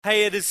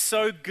Hey, it is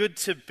so good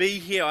to be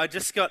here. I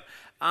just got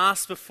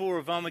asked before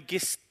if I'm a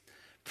guest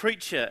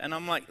preacher, and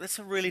I'm like, that's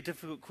a really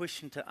difficult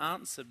question to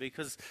answer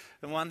because,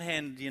 on one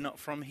hand, you're not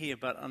from here,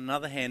 but on the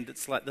other hand,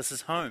 it's like this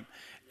is home.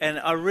 And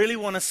I really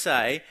want to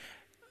say,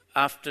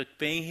 after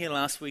being here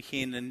last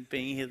weekend and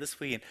being here this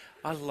weekend,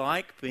 I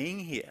like being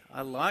here.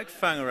 I like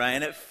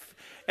Whangarei,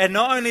 and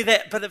not only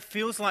that, but it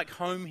feels like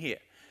home here.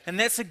 And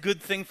that's a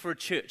good thing for a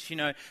church,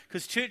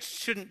 because church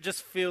shouldn't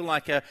just feel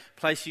like a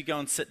place you go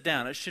and sit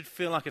down. It should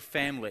feel like a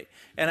family.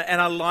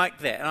 And I like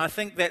that. And I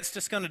think that's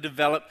just going to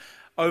develop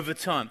over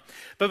time.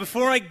 But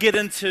before I get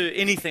into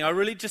anything, I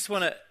really just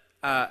want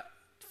to,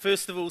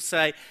 first of all,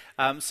 say,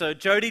 so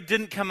Jody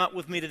didn't come up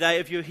with me today.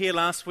 If you were here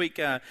last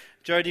week,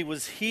 Jody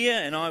was here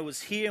and I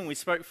was here and we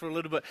spoke for a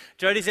little bit.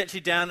 Jody's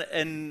actually down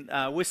in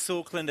West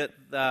Auckland at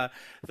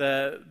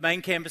the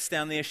main campus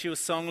down there. She was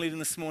song leading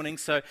this morning,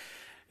 so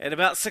at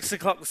about 6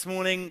 o'clock this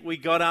morning, we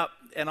got up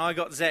and I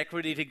got Zach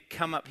ready to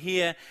come up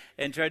here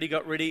and Jody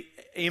got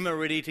Emma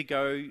ready to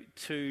go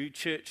to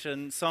church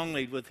and song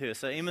lead with her.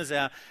 So Emma's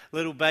our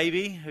little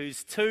baby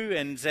who's 2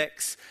 and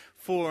Zach's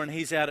 4 and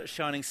he's out at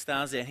Shining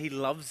Stars there and he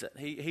loves it.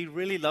 He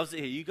really loves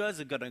it here. You guys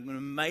have got an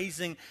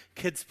amazing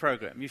kids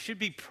program. You should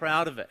be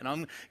proud of it. And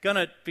I'm going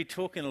to be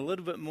talking a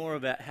little bit more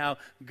about how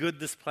good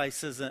this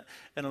place is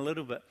in a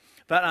little bit.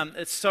 But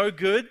it's so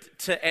good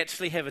to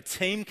actually have a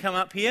team come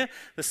up here.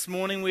 This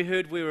morning we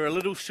heard we were a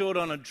little short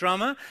on a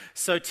drummer,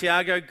 so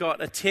Tiago got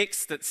a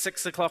text at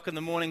 6 o'clock in the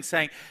morning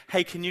saying,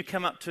 hey, can you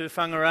come up to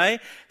Whangarei?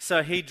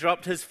 So he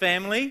dropped his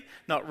family,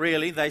 not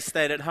really, they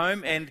stayed at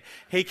home, and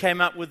he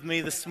came up with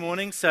me this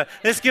morning. So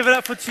let's give it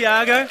up for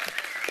Tiago.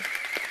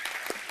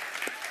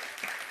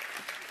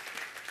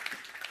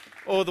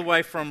 All the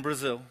way from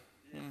Brazil.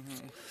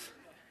 Mm-hmm.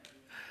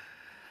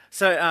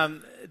 So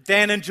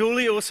Dan and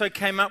Julie also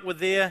came up with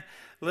their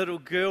little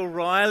girl,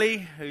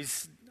 Riley,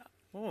 who's,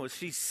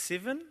 she's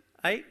 7,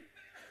 8?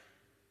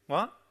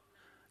 What?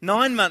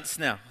 9 months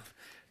now.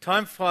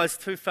 Time flies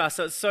too fast,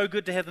 so it's so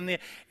good to have them there.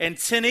 And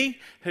Tinny,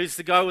 who's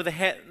the guy with the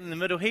hat in the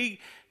middle, he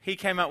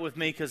came up with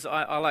me because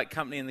I like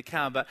company in the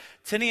car, but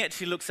Tinny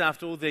actually looks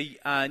after all the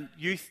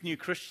youth New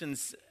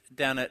Christians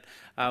down at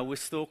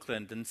West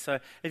Auckland. And so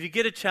if you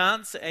get a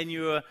chance and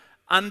you're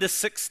under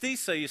 60,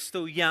 so you're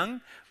still young,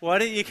 why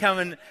don't you come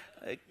and,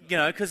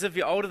 because if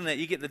you're older than that,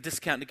 you get the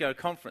discount to go to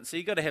conference. So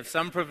you've got to have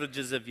some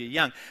privileges if you're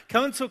young.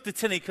 Come and talk to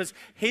Tinny because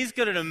he's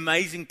got an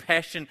amazing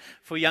passion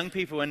for young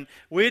people. And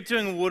we're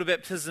doing a water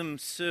baptism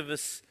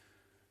service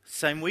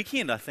same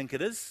weekend, I think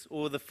it is,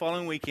 or the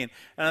following weekend.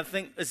 And I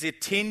think, is there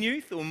 10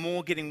 youth or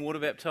more getting water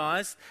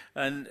baptized?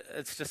 And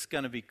it's just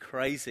going to be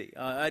crazy.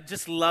 I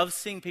just love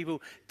seeing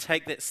people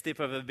take that step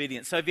of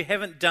obedience. So if you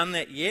haven't done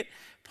that yet,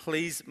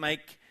 please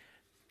make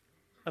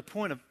a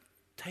point of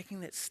taking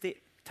that step,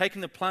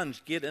 taking the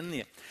plunge, get in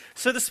there.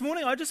 So this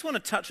morning I just want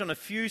to touch on a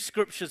few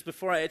scriptures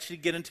before I actually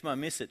get into my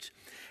message.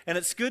 And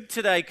it's good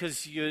today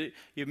because you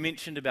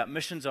mentioned about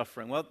missions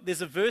offering. Well,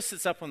 there's a verse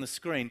that's up on the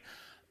screen.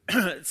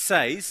 It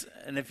says,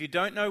 and if you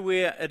don't know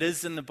where it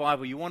is in the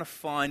Bible, you want to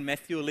find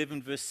Matthew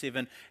 11 verse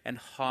 7 and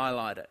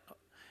highlight it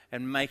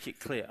and make it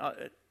clear.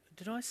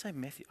 Did I say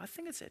Matthew? I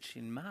think it's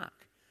actually in Mark.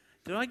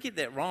 Did I get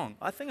that wrong?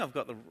 I think I've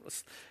got the...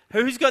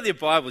 Who's got their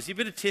Bibles? You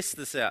better test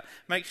this out.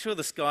 Make sure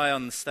this guy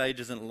on the stage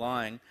isn't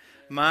lying.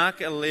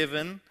 Mark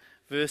 11,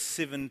 verse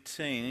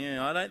 17.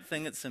 I don't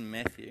think it's in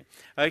Matthew.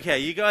 Okay,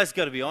 you guys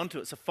got to be onto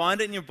it. So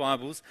find it in your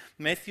Bibles,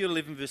 Matthew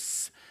 11,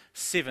 verse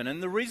 7.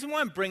 And the reason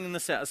why I'm bringing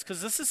this out is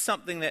because this is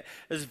something that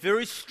is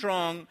very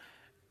strong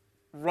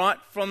right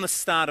from the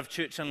start of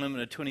Church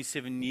Unlimited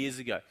 27 years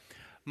ago.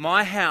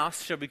 My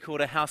house shall be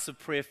called a house of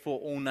prayer for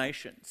all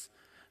nations.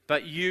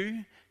 But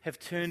you have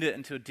turned it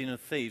into a den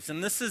of thieves.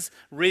 And this is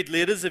red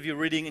letters if you're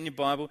reading in your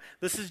Bible.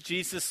 This is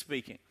Jesus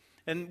speaking.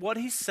 And what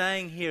he's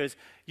saying here is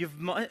you've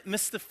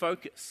missed the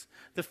focus.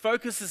 The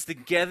focus is to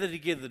gather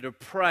together, to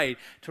pray,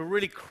 to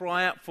really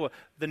cry out for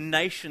the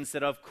nations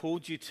that I've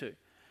called you to.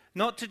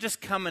 Not to just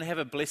come and have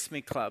a bless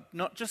me club,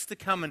 not just to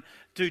come and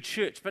do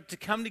church, but to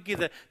come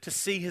together to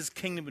see his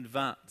kingdom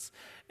advance.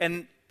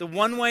 And the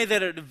one way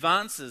that it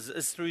advances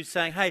is through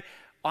saying, hey,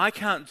 I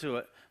can't do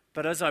it,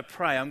 but as I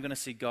pray, I'm going to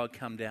see God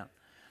come down.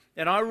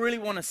 And I really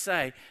want to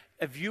say,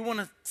 if you want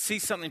to see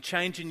something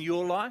change in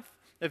your life,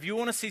 if you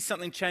want to see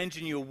something change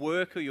in your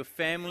work or your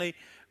family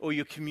or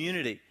your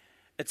community,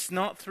 it's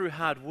not through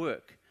hard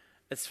work.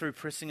 It's through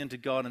pressing into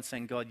God and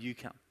saying, God, you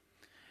come.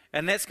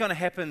 And that's going to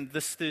happen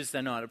this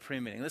Thursday night at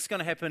prayer meeting. That's going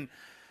to happen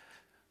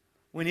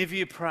whenever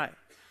you pray.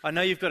 I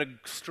know you've got a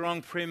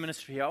strong prayer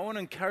ministry here. I want to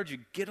encourage you,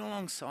 get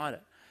alongside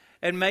it.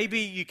 And maybe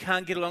you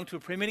can't get along to a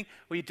prayer meeting,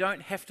 or you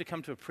don't have to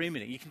come to a prayer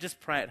meeting. You can just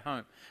pray at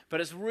home. But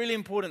it's really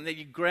important that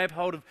you grab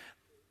hold of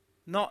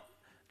not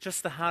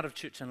just the heart of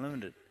Church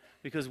Unlimited,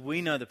 because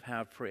we know the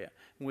power of prayer,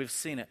 and we've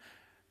seen it,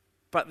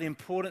 but the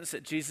importance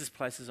that Jesus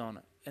places on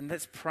it. And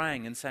that's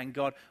praying and saying,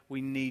 God,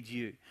 we need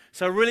you.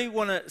 So I really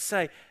want to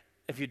say,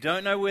 if you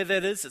don't know where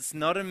that is, it's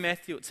not in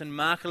Matthew, it's in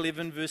Mark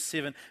 11, verse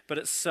 7, but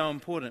it's so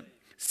important.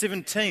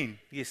 17,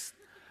 yes.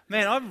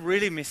 Man, I've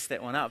really messed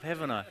that one up,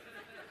 haven't I?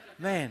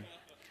 Man.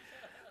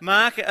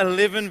 Mark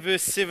 11,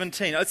 verse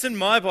 17. It's in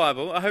my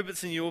Bible. I hope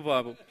it's in your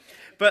Bible.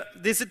 But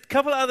there's a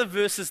couple of other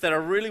verses that I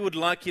really would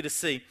like you to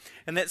see,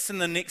 and that's in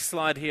the next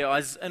slide here,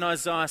 in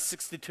Isaiah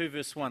 62,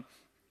 verse 1.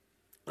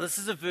 This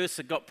is a verse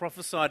that got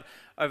prophesied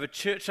over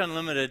Church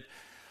Unlimited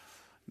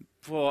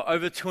for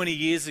over 20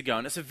 years ago,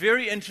 and it's a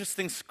very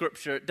interesting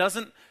scripture. It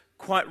doesn't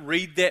quite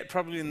read that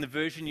probably in the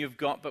version you've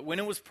got, but when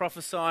it was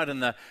prophesied in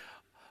the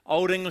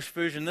Old English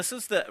version, this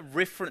is the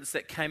reference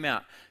that came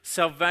out.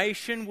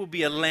 Salvation will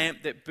be a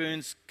lamp that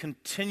burns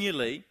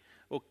continually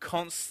or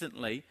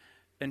constantly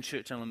in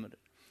Church Unlimited.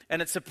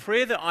 And it's a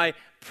prayer that I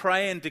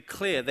pray and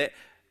declare that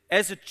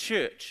as a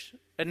church,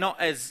 and not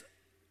as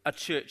a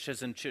church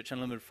as in Church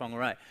Unlimited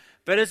Whangarei,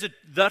 but as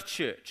the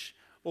church,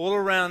 all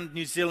around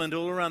New Zealand,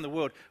 all around the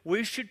world,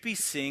 we should be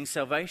seeing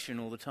salvation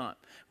all the time.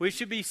 We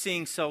should be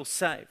seeing souls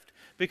saved.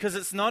 Because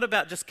it's not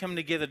about just coming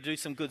together to do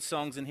some good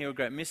songs and hear a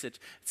great message.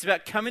 It's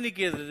about coming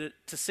together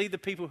to see the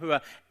people who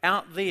are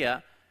out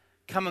there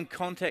come in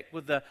contact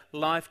with the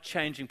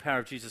life-changing power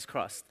of Jesus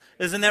Christ.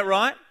 Isn't that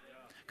right?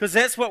 Because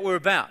that's what we're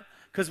about.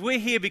 Because we're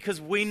here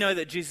because we know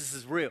that Jesus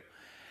is real.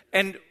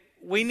 And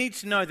we need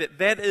to know that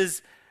that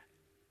is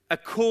a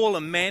call,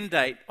 a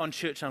mandate on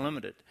Church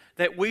Unlimited.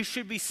 That we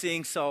should be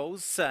seeing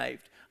souls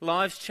saved,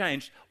 lives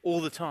changed all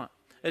the time.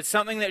 It's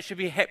something that should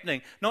be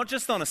happening, not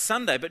just on a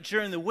Sunday, but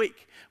during the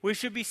week. We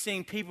should be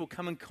seeing people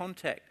come in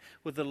contact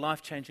with the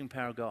life-changing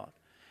power of God.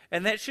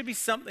 And that should be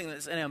something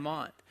that's in our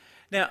mind.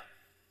 Now,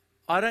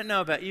 I don't know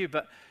about you,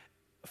 but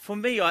for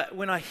me,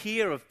 when I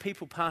hear of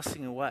people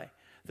passing away,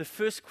 the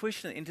first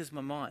question that enters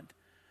my mind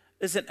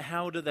isn't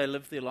how do they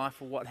live their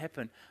life or what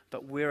happened,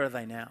 but where are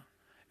they now?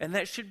 And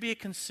that should be a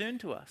concern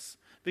to us.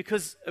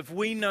 Because if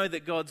we know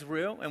that God's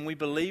real and we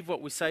believe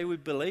what we say we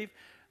believe,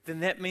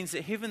 then that means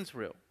that heaven's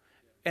real.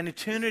 And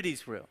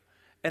eternity's real.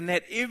 And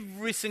that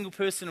every single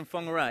person in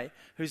Whangarei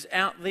who's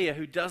out there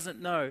who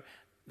doesn't know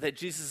that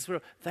Jesus is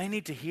real, they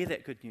need to hear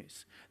that good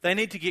news. They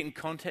need to get in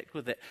contact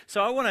with that.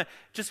 So I want to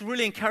just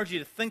really encourage you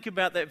to think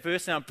about that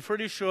verse. Now I'm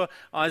pretty sure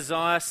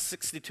Isaiah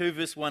 62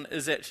 verse 1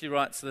 is actually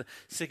right. It's the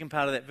second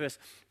part of that verse.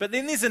 But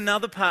then there's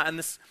another part, and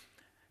this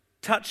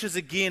touches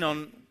again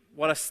on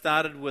what I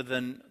started with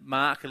in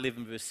Mark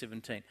 11 verse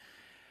 17.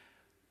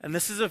 And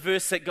this is a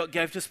verse that God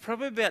gave to us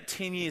probably about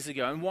 10 years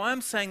ago. And why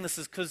I'm saying this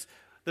is because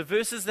the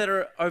verses that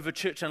are over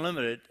Church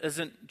Unlimited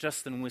isn't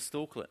just in West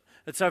Auckland.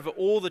 It's over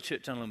all the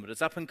Church Unlimited.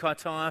 It's up in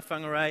Kaitaia,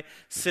 Whangarei,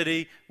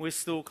 City,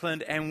 West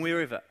Auckland, and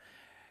wherever.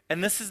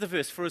 And this is the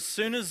verse. For as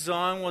soon as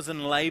Zion was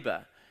in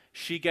labour,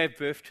 she gave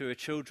birth to her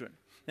children.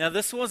 Now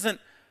this wasn't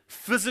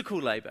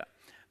physical labour,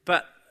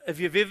 but if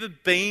you've ever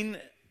been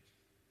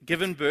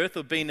given birth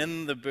or been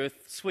in the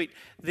birth suite,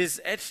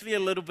 there's actually a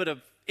little bit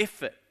of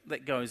effort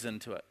that goes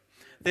into it.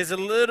 There's a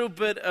little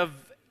bit of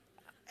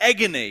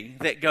agony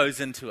that goes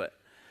into it.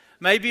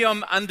 Maybe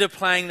I'm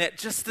underplaying that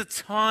just a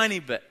tiny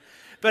bit.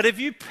 But if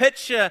you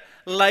picture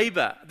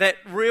labor, that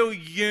real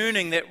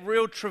yearning, that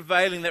real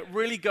travailing, that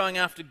really going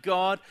after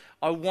God,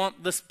 I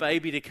want this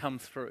baby to come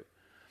through.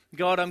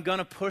 God, I'm going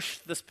to push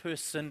this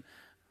person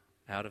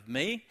out of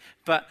me.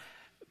 But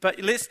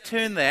let's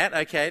turn that,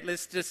 okay,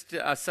 let's just,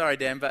 sorry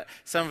Dan, but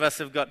some of us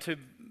have got too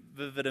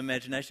vivid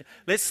imagination.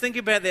 Let's think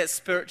about that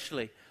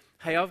spiritually.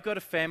 Hey, I've got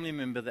a family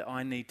member that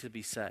I need to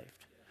be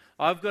saved.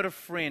 I've got a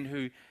friend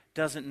who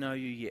doesn't know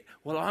you yet.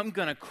 Well, I'm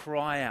going to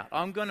cry out.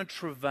 I'm going to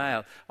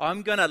travail.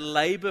 I'm going to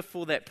labor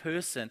for that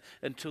person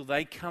until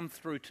they come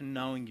through to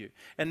knowing you.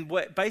 And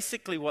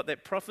basically what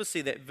that prophecy,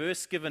 that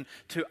verse given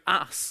to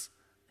us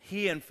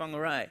here in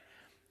Whangarei,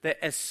 that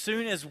as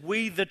soon as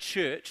we, the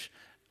church,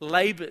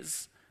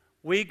 labors,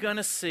 we're going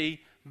to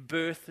see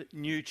birth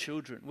new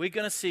children. We're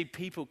going to see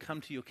people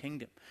come to your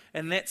kingdom.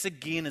 And that's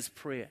again is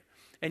prayer.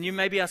 And you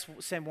may be asked,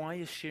 Sam, why are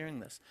you sharing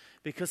this?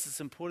 Because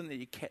it's important that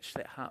you catch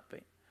that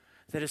heartbeat.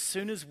 That as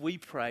soon as we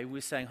pray,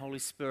 we're saying, Holy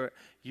Spirit,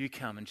 you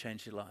come and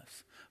change your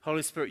lives.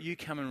 Holy Spirit, you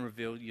come and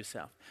reveal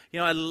yourself. You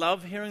know, I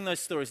love hearing those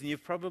stories, and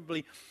you've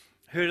probably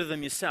heard of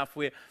them yourself,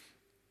 where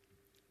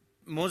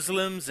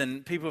Muslims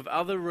and people of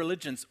other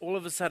religions all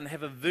of a sudden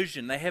have a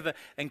vision. They have an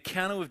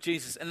encounter with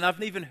Jesus, and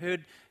they've even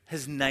heard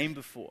his name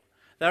before.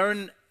 They're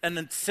in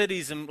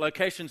cities and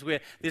locations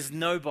where there's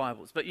no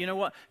Bibles. But you know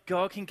what?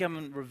 God can come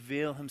and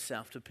reveal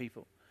himself to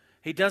people.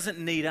 He doesn't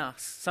need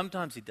us.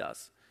 Sometimes he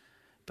does.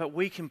 But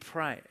we can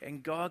pray,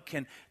 and God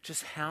can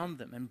just hound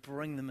them and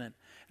bring them in.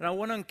 And I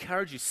want to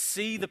encourage you,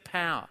 see the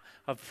power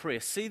of prayer.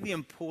 See the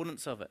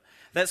importance of it.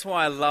 That's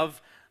why I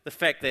love the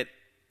fact that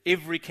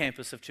every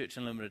campus of Church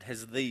Unlimited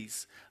has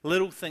these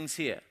little things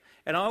here.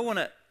 And I want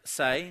to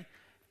say,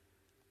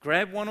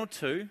 grab 1 or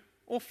 2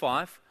 or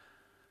 5,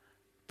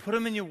 put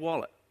them in your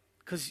wallet.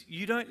 Because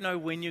you don't know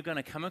when you're going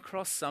to come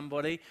across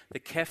somebody, the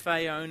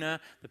cafe owner,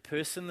 the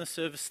person in the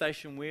service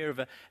station,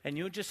 wherever, and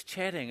you're just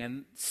chatting,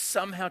 and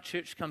somehow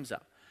church comes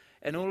up.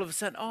 And all of a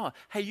sudden, oh,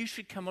 hey, you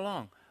should come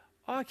along.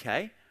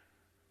 Okay,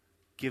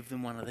 give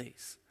them one of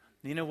these.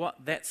 You know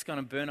what? That's going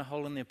to burn a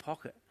hole in their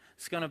pocket.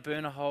 It's going to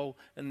burn a hole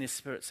in their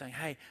spirit saying,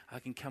 hey, I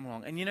can come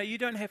along. And you know, you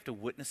don't have to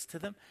witness to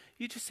them.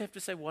 You just have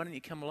to say, why don't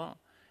you come along?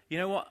 You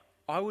know what?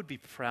 I would be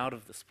proud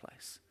of this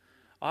place.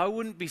 I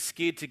wouldn't be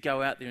scared to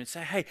go out there and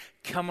say, hey,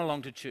 come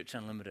along to Church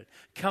Unlimited.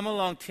 Come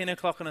along 10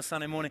 o'clock on a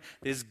Sunday morning.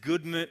 There's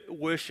good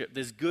worship.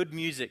 There's good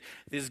music.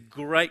 There's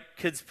great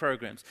kids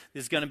programs.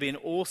 There's going to be an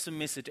awesome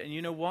message. And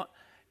you know what?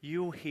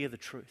 You'll hear the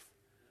truth.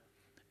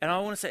 And I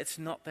want to say it's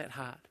not that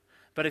hard.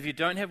 But if you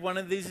don't have one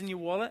of these in your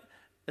wallet,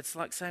 it's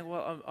like saying,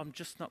 well, I'm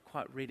just not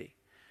quite ready.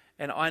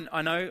 And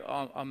I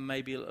know I'm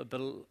maybe a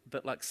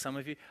bit like some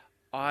of you.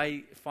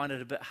 I find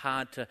it a bit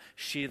hard to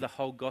share the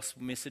whole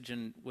gospel message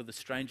with a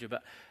stranger,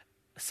 but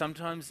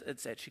sometimes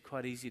it's actually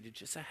quite easy to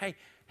just say, hey,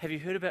 have you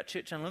heard about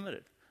Church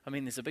Unlimited? I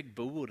mean, there's a big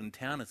billboard in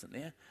town, isn't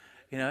there?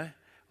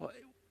 Well,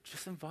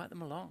 just invite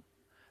them along.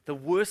 The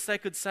worst they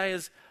could say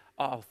is,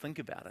 oh, I'll think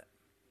about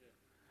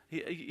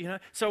it.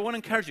 So I want to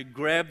encourage you,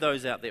 grab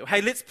those out there.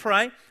 Hey, let's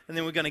pray, and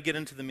then we're going to get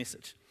into the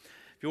message.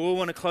 If you all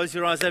want to close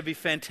your eyes, that'd be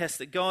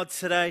fantastic. God,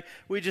 today,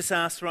 we just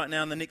ask right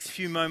now in the next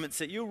few moments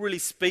that you'll really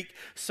speak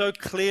so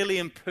clearly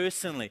and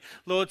personally,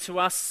 Lord, to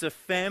us as a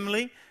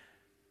family,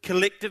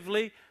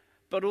 collectively,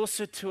 but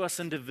also to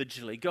us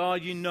individually.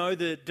 God, you know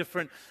the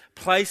different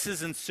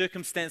places and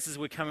circumstances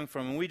we're coming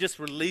from, and we just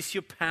release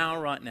your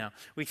power right now.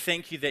 We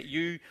thank you that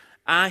you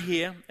are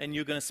here, and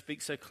you're going to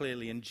speak so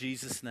clearly. In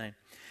Jesus' name,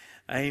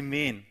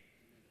 amen.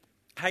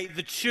 Hey,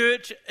 the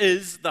church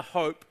is the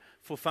hope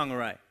for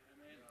Whangarei.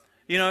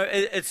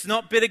 It's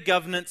not better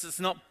governance,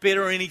 it's not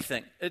better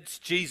anything. It's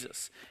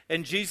Jesus.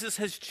 And Jesus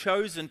has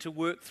chosen to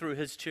work through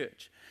his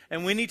church.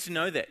 And we need to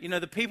know that.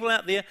 The people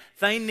out there,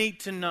 they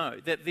need to know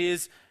that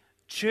there's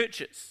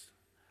churches.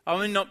 I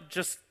mean, not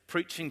just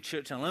preaching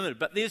Church Unlimited,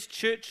 but there's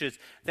churches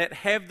that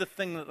have the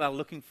thing that they're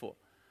looking for.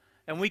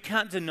 And we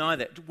can't deny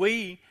that.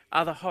 We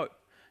are the hope.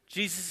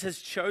 Jesus has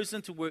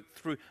chosen to work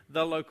through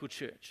the local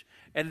church.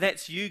 And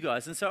that's you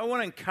guys. And so I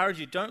want to encourage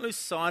you, don't lose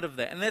sight of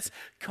that. And that's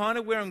kind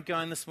of where I'm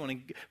going this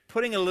morning,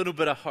 putting a little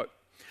bit of hope.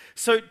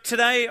 So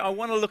today I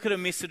want to look at a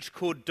message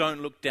called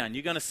Don't Look Down.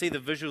 You're going to see the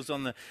visuals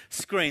on the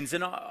screens.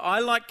 And I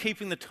like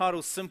keeping the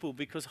title simple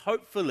because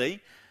hopefully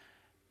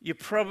you're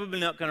probably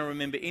not going to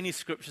remember any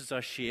scriptures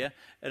I share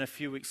in a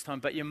few weeks' time,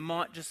 but you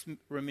might just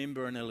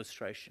remember an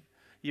illustration.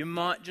 You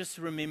might just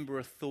remember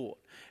a thought.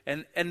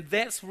 And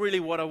that's really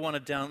what I want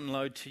to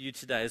download to you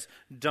today is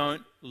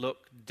don't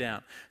look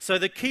down. So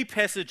the key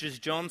passage is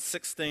John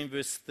 16,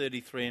 verse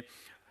 33.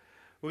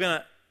 We're going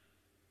to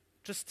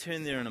just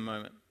turn there in a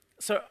moment.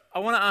 So I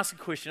want to ask a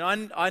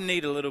question. I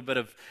need a little bit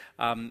of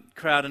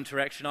crowd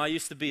interaction. I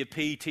used to be a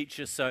PE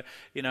teacher, so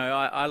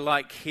I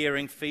like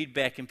hearing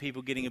feedback and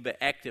people getting a bit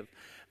active.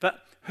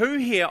 But who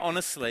here,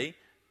 honestly,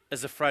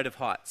 is afraid of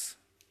heights?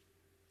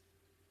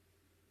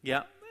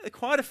 Yeah?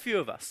 Quite a few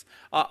of us.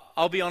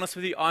 I'll be honest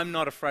with you, I'm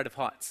not afraid of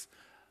heights.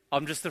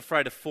 I'm just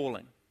afraid of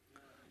falling.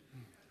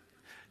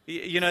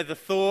 The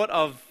thought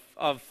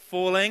of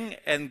falling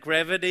and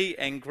gravity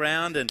and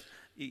ground, and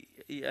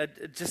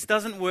it just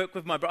doesn't work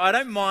with my brain. I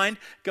don't mind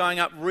going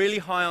up really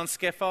high on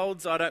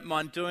scaffolds. I don't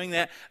mind doing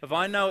that. If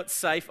I know it's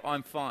safe,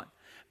 I'm fine.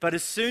 But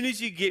as soon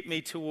as you get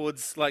me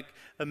towards like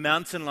a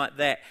mountain like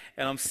that,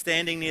 and I'm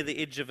standing near the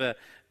edge of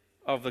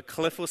a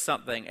cliff or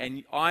something,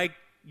 and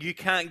you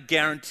can't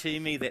guarantee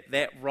me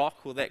that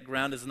rock or that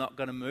ground is not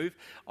going to move,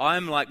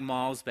 I'm like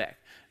miles back.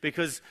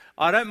 Because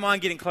I don't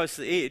mind getting close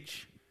to the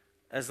edge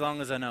as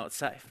long as I know it's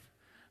safe.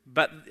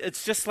 But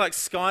it's just like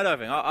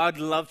skydiving. I'd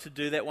love to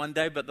do that one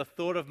day, but the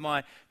thought of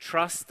my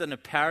trust in a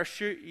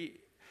parachute,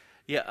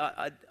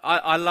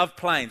 I love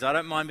planes. I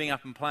don't mind being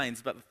up in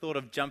planes, but the thought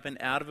of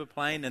jumping out of a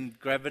plane and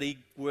gravity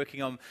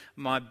working on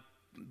my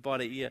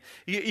body,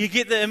 you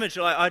get the image.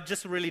 I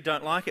just really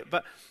don't like it.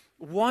 But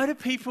why do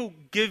people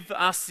give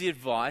us the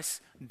advice,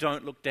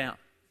 don't look down?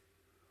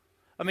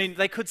 I mean,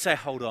 they could say,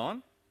 hold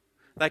on.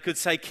 They could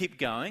say, keep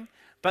going.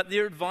 But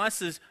their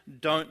advice is,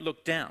 don't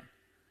look down.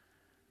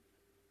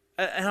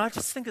 And I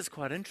just think it's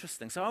quite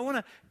interesting. So I want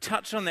to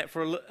touch on that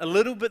for a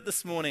little bit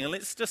this morning, and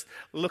let's just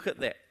look at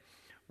that.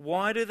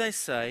 Why do they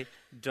say,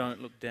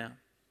 don't look down?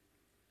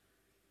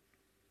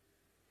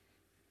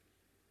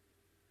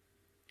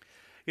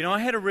 I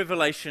had a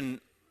revelation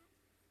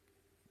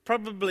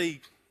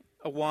probably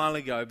a while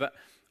ago, but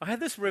I had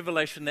this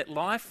revelation that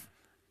life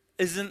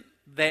isn't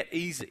that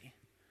easy.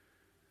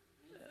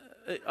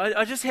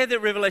 I just had that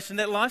revelation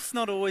that life's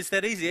not always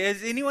that easy.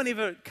 Has anyone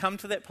ever come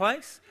to that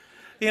place?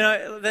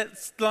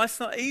 Life's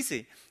not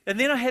easy. And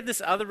then I had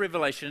this other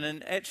revelation,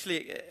 and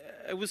actually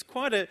it was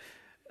quite a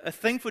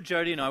thing for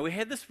Jody and I. We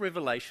had this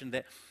revelation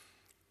that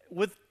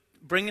with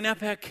bringing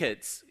up our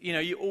kids,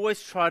 you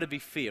always try to be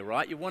fair,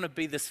 right? You want to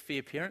be this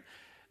fair parent.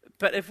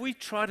 But if we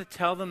try to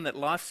tell them that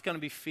life's going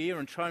to be fair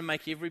and try and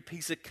make every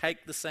piece of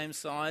cake the same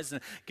size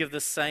and give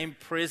the same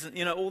present,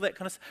 all that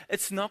kind of stuff,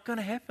 it's not going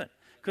to happen.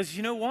 Because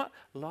you know what?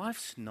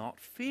 Life's not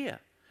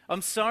fair.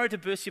 I'm sorry to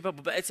burst your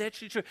bubble, but it's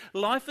actually true.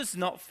 Life is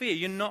not fair.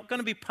 You're not going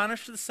to be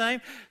punished the same.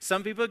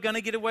 Some people are going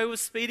to get away with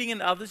speeding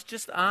and others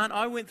just aren't.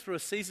 I went through a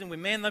season where,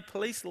 the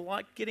police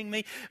like getting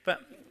me,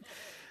 but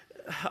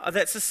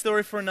that's a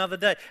story for another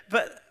day.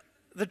 But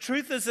the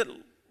truth is that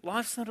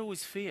life's not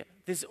always fair.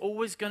 There's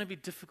always going to be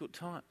difficult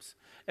times.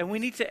 And we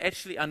need to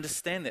actually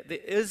understand that. There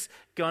is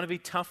going to be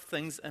tough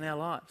things in our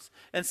lives.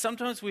 And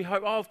sometimes we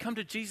hope, I've come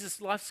to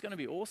Jesus, life's going to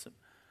be awesome.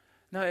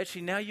 No,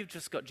 actually, now you've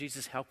just got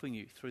Jesus helping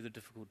you through the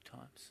difficult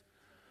times.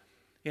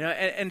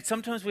 And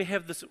sometimes we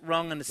have this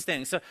wrong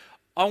understanding. So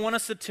I want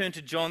us to turn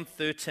to John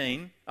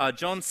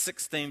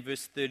 16,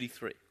 verse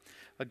 33.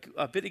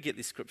 I better get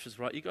these scriptures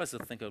right. You guys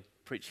will think I'll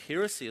preach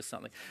heresy or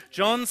something.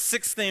 John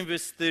 16,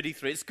 verse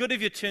 33. It's good if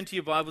you turn to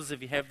your Bibles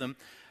if you have them.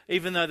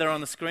 Even though they're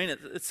on the screen,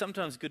 it's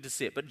sometimes good to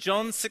see it. But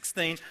John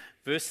 16,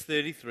 verse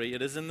 33,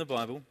 it is in the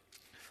Bible.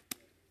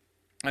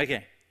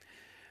 Okay.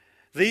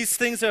 These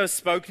things I have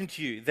spoken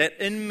to you, that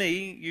in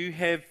me you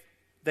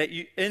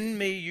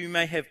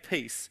may have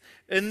peace.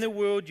 In the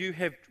world you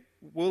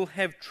will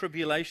have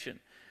tribulation,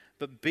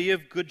 but be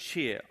of good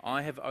cheer.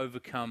 I have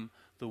overcome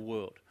the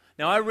world.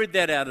 Now I read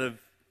that out of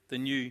the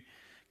New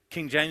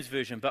King James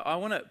Version, but I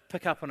want to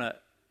pick up on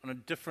a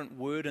different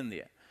word in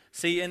there.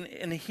 See,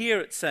 in here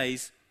it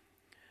says,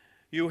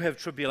 you'll have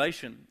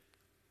tribulation.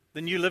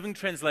 The New Living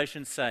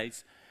Translation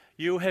says,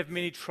 you'll have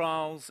many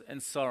trials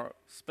and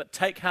sorrows, but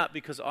take heart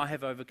because I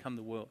have overcome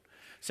the world.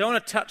 So I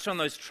want to touch on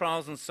those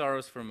trials and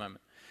sorrows for a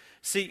moment.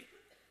 See,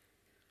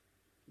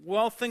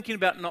 while thinking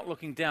about not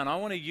looking down, I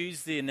want to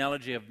use the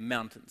analogy of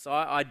mountains.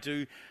 I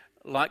do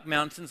like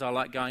mountains. I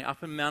like going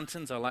up in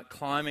mountains. I like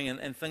climbing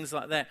and things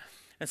like that.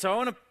 And so I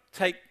want to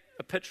take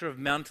a picture of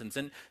mountains.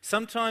 And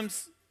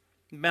sometimes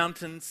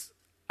mountains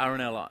are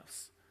in our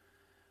lives.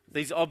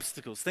 These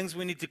obstacles, things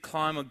we need to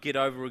climb or get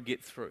over or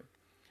get through.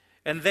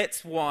 And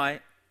that's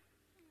why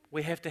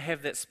we have to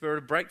have that spirit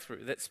of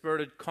breakthrough, that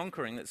spirit of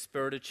conquering, that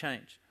spirit of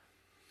change.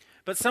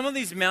 But some of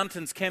these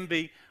mountains can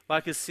be,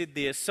 like I said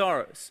there,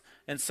 sorrows.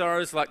 And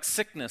sorrows like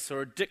sickness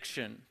or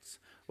addictions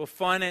or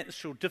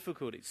financial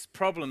difficulties,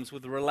 problems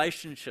with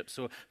relationships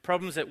or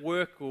problems at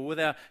work or with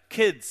our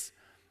kids.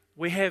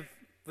 We have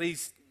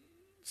these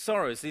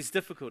sorrows, these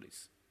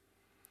difficulties.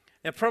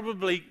 Now,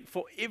 probably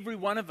for every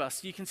one of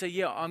us, you can say,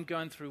 yeah, I'm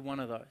going through one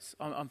of those.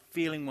 I'm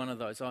feeling one of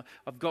those.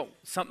 I've got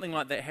something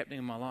like that happening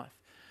in my life.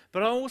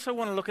 But I also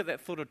want to look at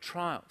that thought of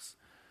trials.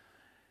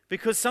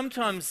 Because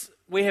sometimes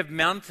we have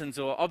mountains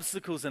or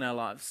obstacles in our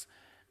lives,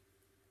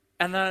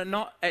 and they're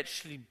not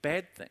actually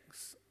bad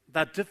things.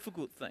 They're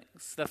difficult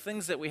things. They're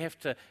things that we have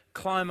to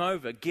climb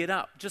over, get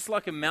up. Just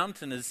like a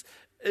mountain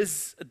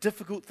is a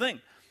difficult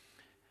thing.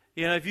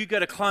 If you go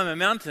to climb a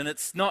mountain,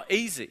 it's not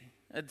easy.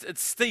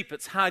 It's steep,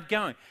 it's hard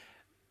going.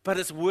 But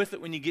it's worth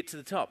it when you get to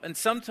the top. And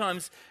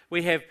sometimes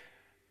we have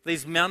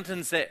these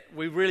mountains that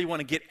we really want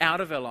to get out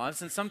of our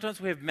lives. And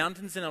sometimes we have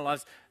mountains in our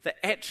lives that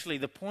actually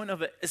the point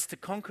of it is to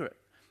conquer it.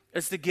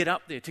 Is to get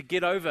up there, to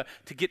get over,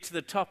 to get to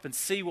the top and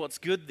see what's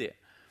good there.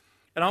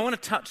 And I want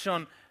to touch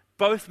on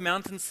both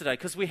mountains today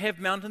because we have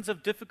mountains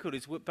of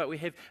difficulties, but we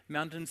have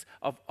mountains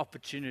of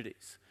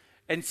opportunities.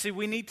 And see,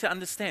 we need to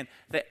understand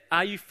that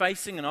are you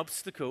facing an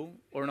obstacle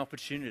or an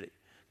opportunity?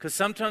 Because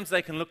sometimes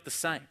they can look the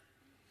same.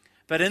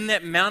 But in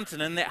that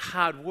mountain, in that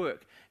hard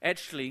work,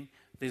 actually,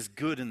 there's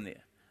good in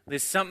there.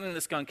 There's something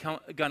that's going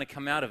to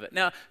come out of it.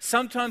 Now,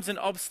 sometimes an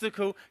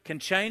obstacle can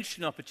change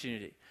to an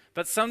opportunity.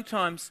 But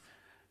sometimes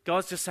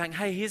God's just saying,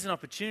 hey, here's an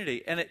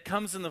opportunity. And it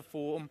comes in the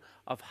form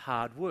of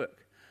hard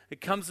work.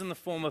 It comes in the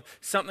form of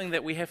something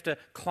that we have to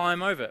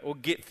climb over or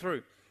get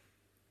through.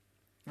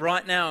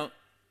 Right now,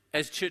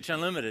 as Church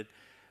Unlimited,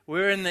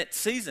 we're in that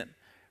season.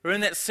 We're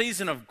in that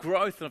season of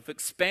growth and of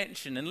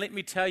expansion. And let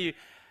me tell you,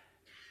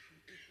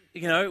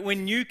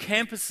 when new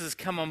campuses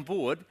come on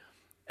board,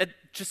 it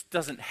just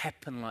doesn't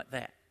happen like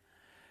that.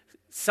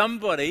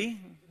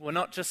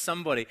 Not just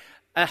somebody,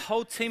 a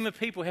whole team of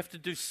people have to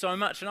do so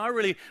much. And I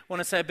really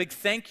want to say a big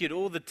thank you to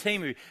all the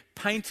team who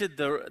painted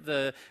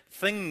the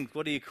thing,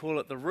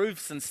 the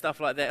roofs and stuff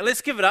like that.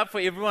 Let's give it up for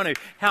everyone who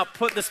helped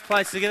put this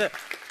place together.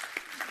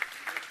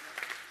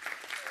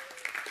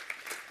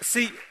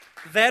 See,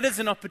 that is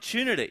an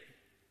opportunity.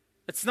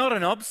 It's not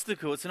an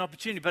obstacle, it's an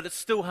opportunity, but it's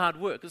still hard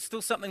work. It's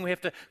still something we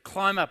have to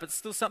climb up. It's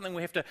still something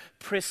we have to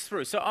press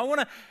through. So I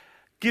want to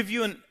give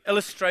you an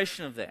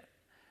illustration of that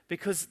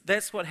because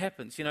that's what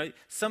happens.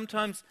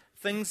 Sometimes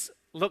things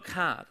look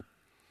hard.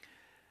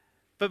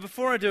 But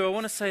before I do, I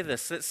want to say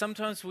this, that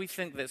sometimes we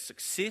think that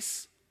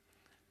success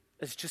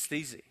is just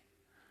easy.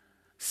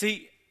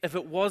 See, if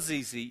it was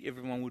easy,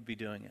 everyone would be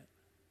doing it.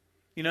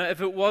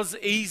 If it was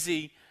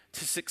easy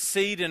to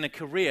succeed in a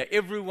career,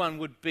 everyone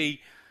would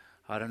be,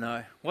 I don't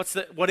know,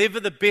 whatever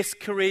the best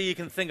career you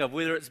can think of,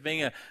 whether it's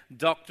being a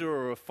doctor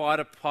or a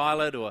fighter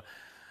pilot or,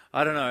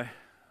 I don't know,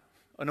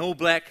 an All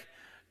Black,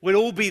 we'd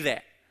all be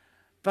that.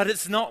 But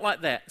it's not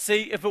like that.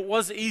 See, if it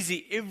was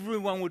easy,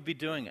 everyone would be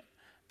doing it.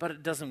 But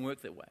it doesn't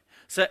work that way.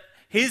 So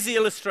here's the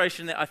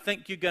illustration that I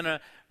think you're going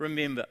to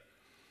remember.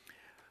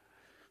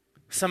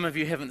 Some of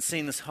you haven't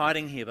seen this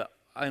hiding here, but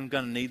I'm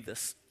going to need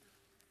this.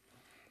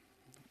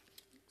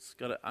 Just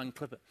got to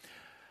unclip it.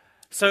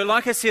 So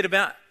like I said,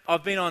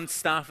 I've been on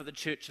staff at the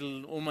church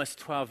almost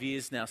 12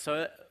 years now.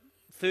 So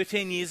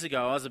 13 years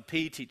ago, I was a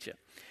PE teacher.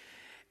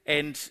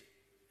 And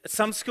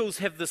some schools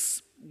have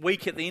this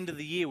week at the end of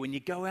the year when you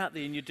go out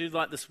there and you do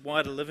like this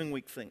wider living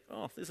week thing.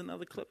 Oh, there's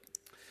another clip.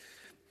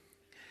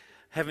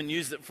 Haven't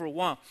used it for a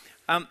while.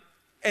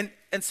 And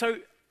so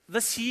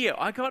this year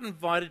I got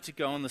invited to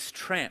go on this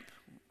tramp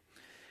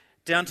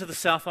down to the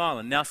South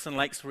Island, Nelson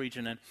Lakes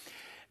region.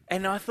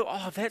 And I thought,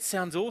 oh, that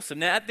sounds awesome.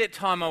 Now, at that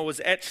time, I was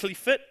actually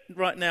fit.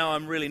 Right now,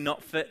 I'm really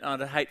not fit.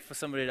 I'd hate for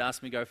somebody to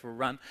ask me to go for a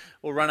run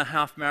or run a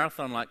half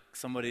marathon like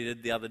somebody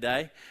did the other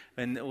day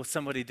or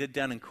somebody did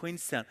down in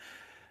Queenstown.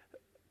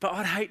 But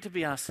I'd hate to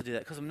be asked to do that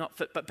because I'm not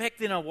fit. But back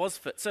then, I was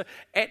fit. So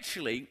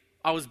actually,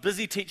 I was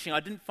busy teaching. I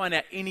didn't find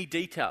out any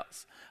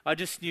details. I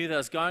just knew that I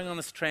was going on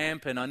this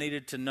tramp and I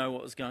needed to know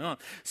what was going on.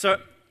 So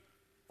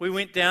we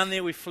went down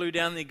there. We flew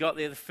down there, got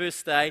there the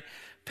first day,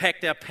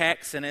 packed our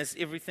packs, and as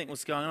everything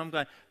was going on, I'm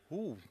going,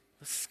 ooh,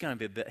 this is going to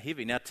be a bit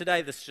heavy. Now,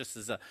 today, this just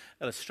is an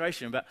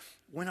illustration, but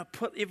when I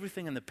put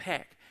everything in the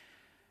pack,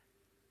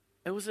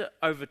 it was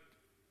over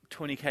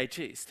 20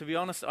 kgs. To be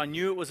honest, I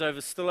knew it was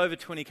still over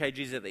 20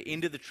 kgs at the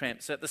end of the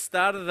tramp. So at the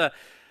start of the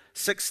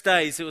 6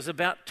 days, it was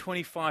about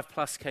 25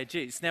 plus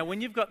kgs. Now,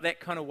 when you've got that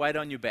kind of weight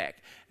on your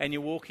back and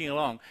you're walking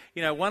along,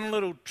 one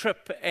little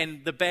trip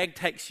and the bag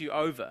takes you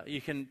over.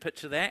 You can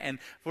picture that. And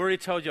I've already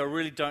told you I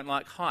really don't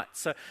like heights.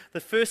 So the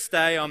first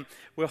day,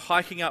 we're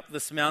hiking up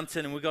this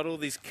mountain and we got all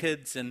these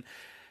kids and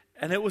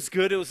it was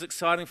good. It was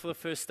exciting for the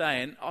first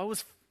day and I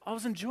was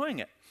enjoying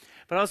it.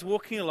 But I was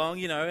walking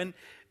along, and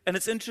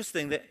it's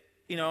interesting that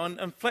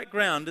on flat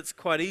ground, it's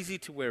quite easy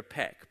to wear a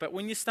pack. But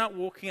when you start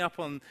walking up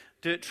on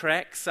dirt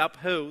tracks, up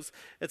hills,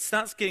 it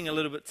starts getting a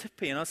little bit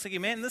tippy. And I was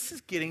thinking, man, this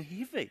is getting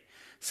heavy.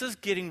 This is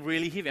getting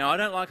really heavy. And I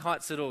don't like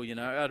heights at all,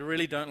 I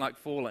really don't like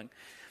falling.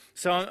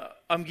 So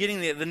I'm getting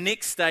there. The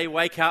next day,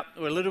 wake up,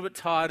 we're a little bit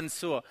tired and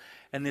sore.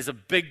 And there's a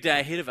big day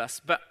ahead of us.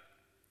 But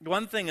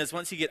one thing is,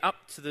 once you get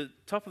up to the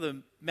top of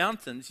the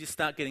mountains, you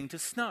start getting to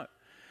snow.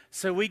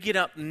 So we get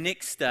up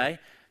next day,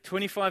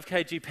 25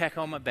 kg pack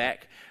on my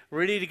back,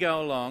 ready to go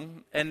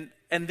along, and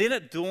then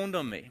it dawned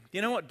on me.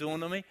 You know what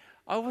dawned on me?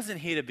 I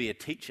wasn't here to be a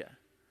teacher.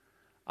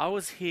 I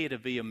was here to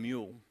be a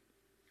mule.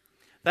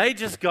 They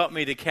just got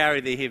me to carry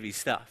their heavy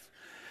stuff.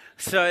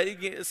 So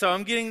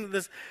I'm getting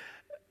this,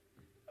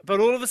 but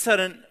all of a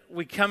sudden,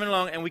 we come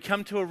along and we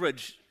come to a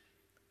ridge,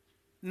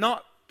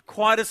 not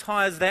quite as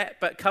high as that,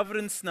 but covered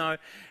in snow,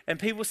 and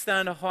people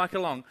starting to hike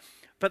along.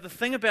 But the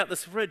thing about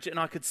this ridge, and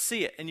I could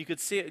see it, and you could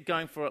see it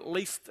going for at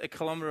least a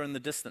kilometre in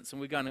the distance,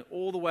 and we're going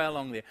all the way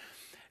along there.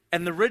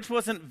 And the ridge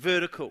wasn't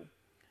vertical,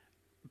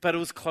 but it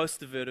was close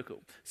to vertical.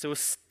 So we're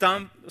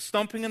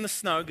stomping in the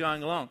snow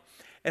going along.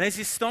 And as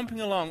you're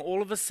stomping along,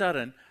 all of a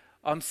sudden,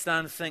 I'm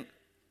starting to think,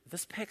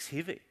 this pack's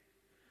heavy.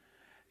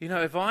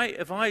 If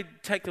I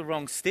take the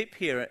wrong step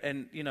here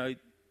and,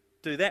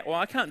 do that, well,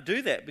 I can't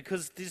do that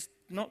because there's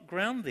not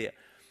ground there.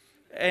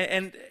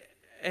 And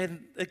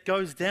it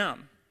goes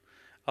down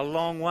a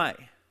long way,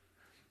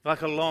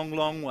 like a long,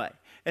 long way.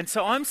 And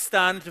so I'm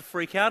starting to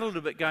freak out a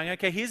little bit going,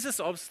 okay, here's this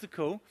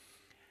obstacle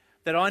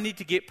that I need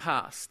to get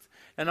past.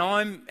 And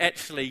I'm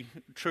actually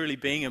truly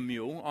being a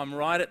mule. I'm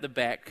right at the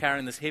back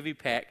carrying this heavy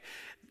pack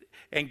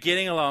and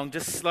getting along,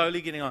 just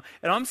slowly getting along.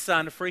 And I'm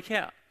starting to freak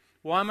out.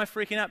 Why am I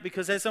freaking out?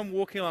 Because as I'm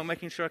walking along,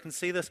 making sure I can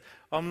see this,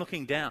 I'm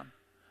looking down.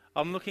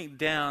 I'm looking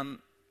down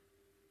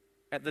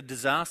at the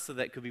disaster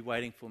that could be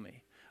waiting for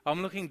me.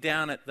 I'm looking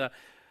down at the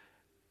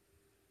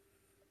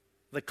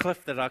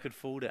cliff that I could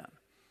fall down.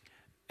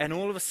 And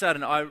all of a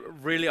sudden,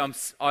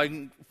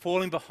 I'm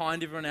falling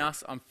behind everyone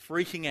else. I'm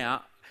freaking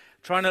out,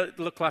 trying to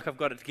look like I've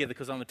got it together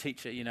because I'm a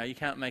teacher. You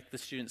can't make the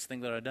students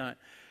think that I don't.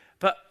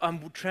 But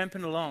I'm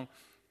tramping along,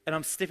 and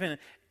I'm stepping.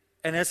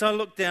 And as I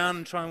look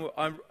down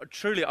and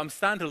I'm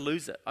starting to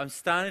lose it. I'm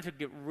starting to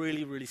get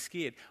really, really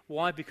scared.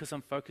 Why? Because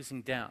I'm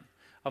focusing down.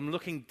 I'm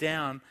looking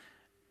down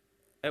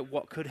at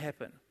what could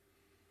happen.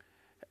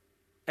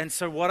 And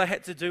so what I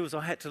had to do was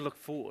I had to look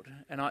forward,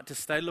 and I had to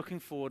stay looking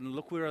forward and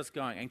look where I was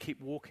going and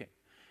keep walking.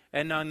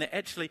 And knowing that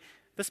actually,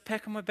 this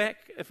pack on my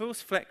back, if it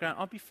was flat ground,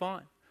 I'd be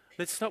fine.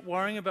 Let's stop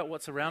worrying about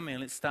what's around me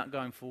and let's start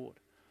going forward.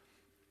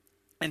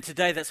 And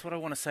today, that's what I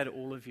want to say to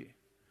all of you.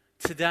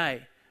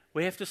 Today,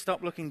 we have to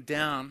stop looking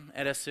down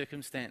at our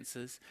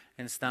circumstances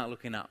and start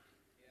looking up.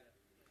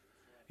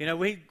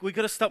 We've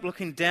got to stop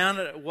looking down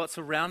at what's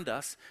around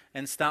us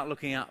and start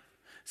looking up.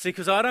 See,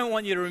 because I don't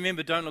want you to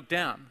remember, don't look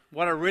down.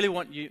 What I really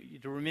want you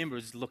to remember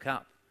is look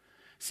up.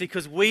 See,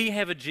 because we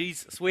have a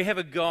Jesus. We have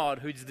a God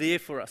who's there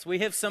for us. We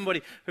have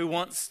somebody who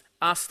wants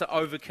us to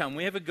overcome.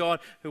 We have a God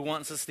who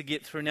wants us to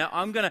get through. Now,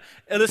 I'm going to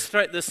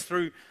illustrate this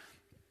through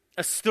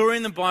a story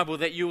in the Bible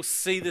that you'll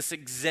see this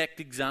exact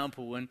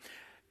example.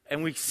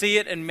 And we see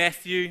it in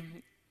Matthew,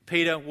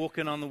 Peter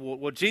walking on the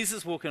water. Well,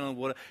 Jesus walking on the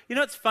water.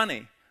 It's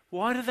funny.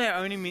 Why do they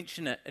only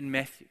mention it in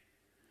Matthew?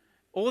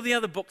 All the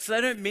other books,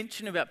 they don't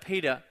mention about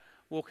Peter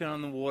walking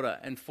on the water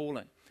and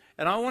falling.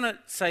 And I want to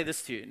say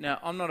this to you. Now,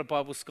 I'm not a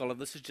Bible scholar.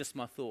 This is just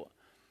my thought.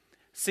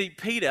 See,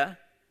 Peter,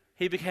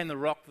 he became the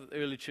rock that the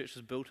early church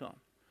was built on.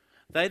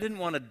 They didn't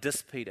want to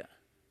diss Peter.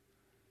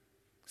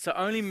 So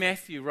only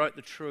Matthew wrote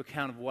the true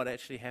account of what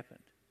actually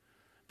happened.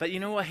 But you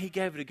know what? He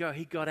gave it a go.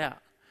 He got out.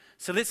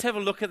 So let's have a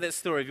look at that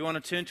story. If you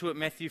want to turn to it,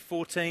 Matthew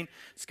 14,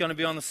 it's going to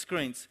be on the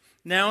screens.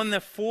 Now in the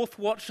fourth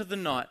watch of the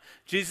night,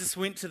 Jesus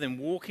went to them,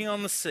 walking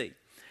on the sea.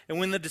 And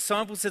when the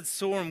disciples had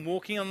saw him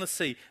walking on the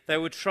sea, they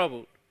were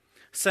troubled,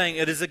 saying,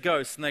 "It is a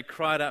ghost," and they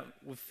cried out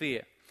with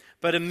fear.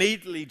 But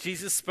immediately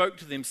Jesus spoke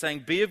to them, saying,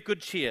 "Be of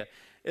good cheer,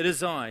 it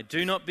is I,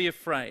 do not be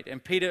afraid."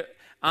 And Peter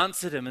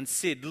answered him and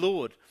said,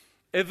 "Lord,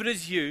 if it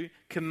is you,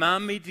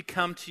 command me to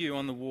come to you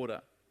on the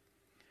water."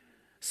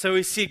 So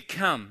he said,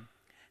 "Come."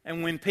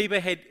 And when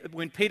Peter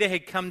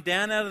had come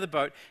down out of the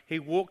boat, he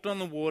walked on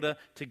the water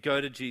to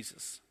go to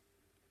Jesus.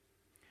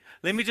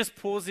 Let me just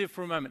pause there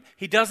for a moment.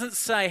 He doesn't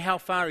say how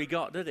far he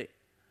got, did he?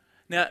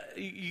 Now,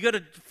 you got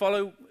to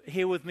follow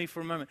here with me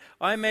for a moment.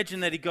 I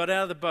imagine that he got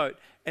out of the boat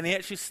and he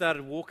actually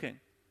started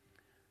walking.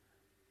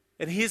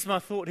 And here's my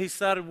thought. He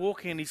started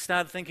walking and he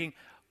started thinking,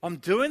 I'm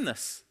doing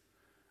this.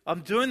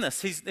 I'm doing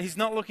this. He's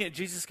not looking at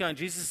Jesus going,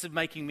 Jesus is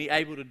making me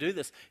able to do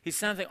this. He's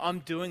starting to think, I'm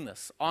doing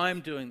this.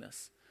 I'm doing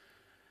this.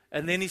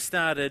 And then he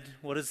started,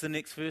 what does the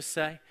next verse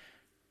say?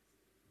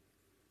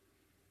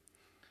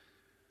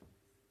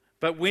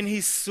 But when he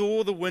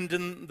saw the wind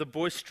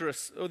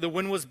the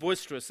wind was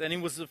boisterous, and he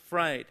was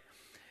afraid,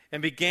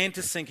 and began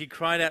to sink, he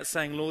cried out,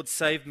 saying, "Lord,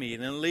 save me."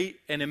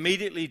 And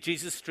immediately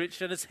Jesus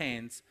stretched out his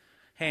hand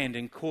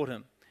and caught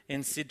him,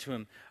 and said to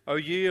him, "O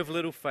you of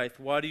little faith,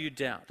 why do you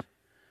doubt?"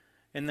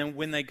 And then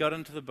when they got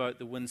into the boat,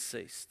 the wind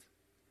ceased.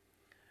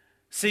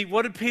 See,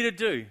 what did Peter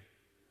do?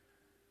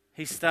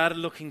 He started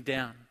looking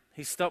down.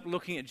 He stopped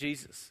looking at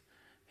Jesus.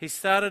 He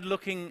started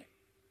looking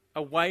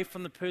away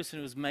from the person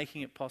who was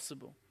making it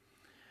possible.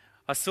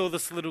 I saw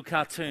this little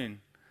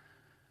cartoon.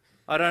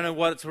 I don't know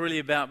what it's really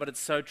about, but it's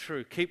so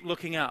true. Keep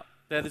looking up.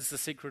 That is the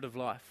secret of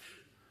life.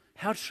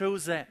 How true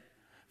is that?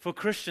 For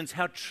Christians,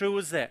 how true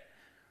is that?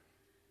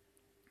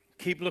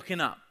 Keep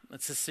looking up.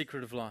 It's the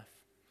secret of life.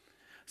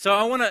 So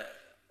I want to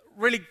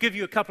really give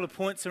you a couple of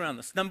points around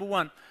this. Number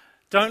one,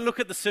 don't look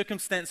at the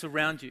circumstance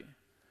around you.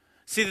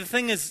 See, the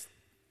thing is,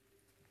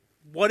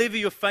 whatever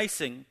you're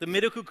facing, the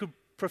medical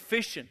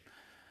profession,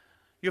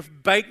 your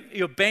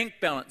bank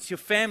balance, your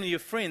family, your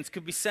friends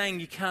could be saying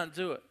you can't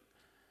do it.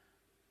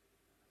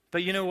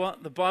 But you know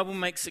what? The Bible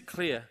makes it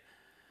clear.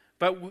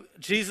 But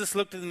Jesus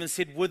looked at them and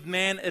said, with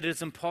man it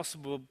is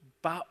impossible,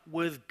 but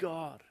with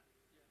God.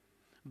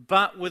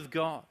 But with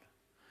God.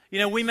 You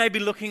know, we may be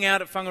looking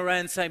out at Whangarei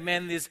and say,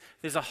 man,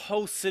 there's a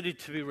whole city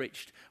to be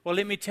reached. Well,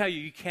 let me tell you,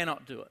 you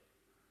cannot do it.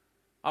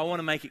 I want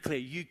to make it clear,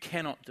 you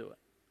cannot do it.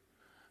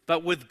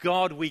 But with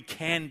God, we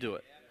can do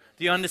it.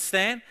 Do you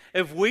understand?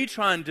 If we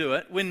try and do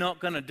it, we're not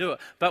going to do it.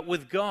 But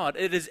with God,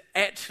 it is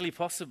actually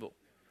possible.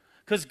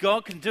 Because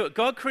God can do it.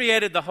 God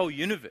created the whole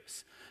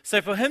universe.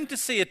 So for him to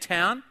see a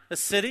town, a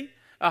city,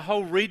 a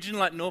whole region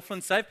like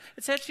Northland saved,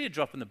 it's actually a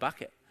drop in the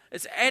bucket.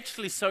 It's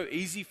actually so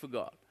easy for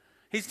God.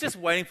 He's just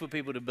waiting for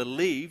people to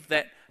believe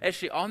that,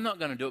 actually, I'm not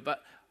going to do it,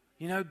 but,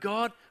 you know,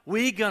 God,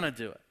 we're going to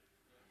do it.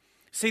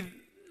 See,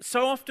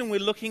 so often we're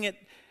looking at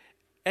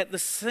the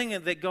thing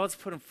that God's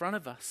put in front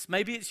of us.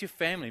 Maybe it's your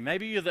family.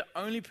 Maybe you're the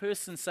only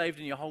person saved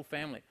in your whole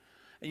family.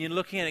 And you're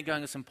looking at it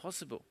going, it's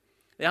impossible.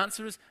 The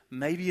answer is,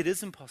 maybe it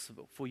is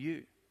impossible for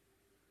you.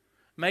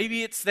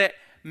 Maybe it's that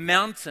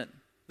mountain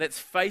that's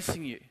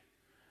facing you.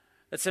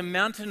 It's a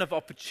mountain of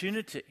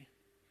opportunity.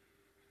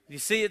 You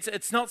see,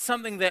 it's not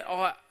something that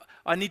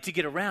I need to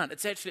get around.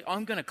 It's actually,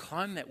 I'm going to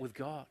climb that with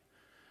God.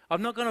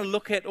 I'm not going to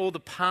look at all the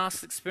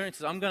past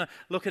experiences. I'm going to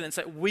look at it and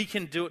say, we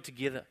can do it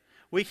together.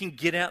 We can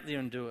get out there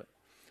and do it.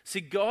 See,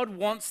 God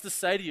wants to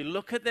say to you,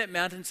 look at that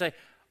mountain and say,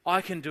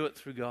 I can do it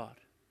through God.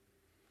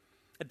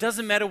 It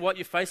doesn't matter what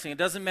you're facing. It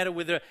doesn't matter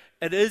whether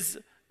it is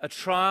a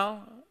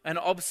trial, an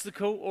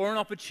obstacle, or an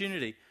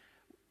opportunity.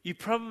 You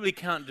probably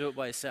can't do it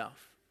by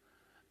yourself.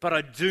 But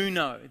I do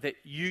know that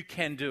you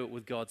can do it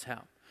with God's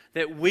help.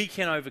 That we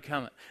can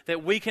overcome it.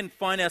 That we can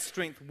find our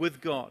strength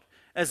with God.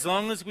 As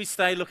long as we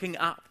stay looking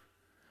up.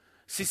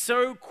 See,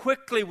 so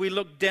quickly we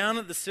look down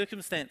at the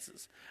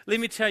circumstances. Let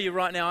me tell you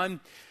right now, I'm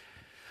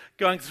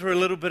going through a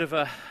little bit of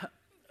a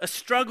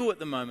struggle at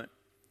the moment.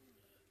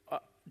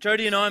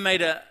 Jody and I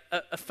made a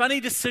funny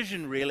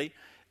decision, really,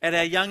 at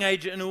our young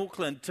age in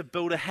Auckland to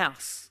build a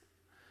house,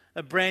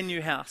 a brand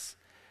new house.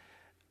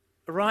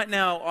 Right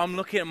now, I'm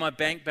looking at my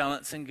bank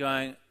balance and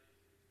going,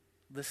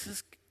 this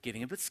is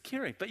getting a bit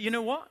scary. But you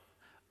know what?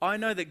 I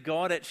know that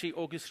God actually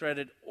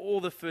orchestrated all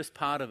the first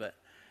part of it.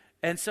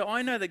 And so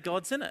I know that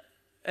God's in it.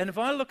 And if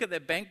I look at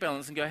that bank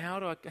balance and go,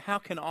 how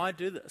can I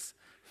do this?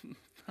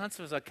 The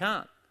answer is I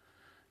can't.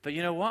 But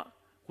you know what?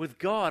 With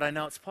God, I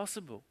know it's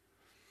possible.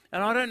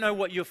 And I don't know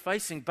what you're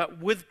facing, but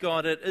with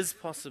God, it is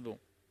possible.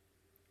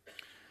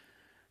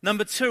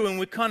 Number two, and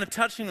we're kind of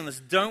touching on this,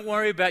 don't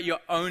worry about your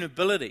own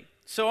ability.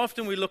 So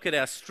often we look at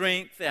our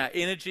strength, our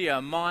energy,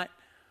 our might.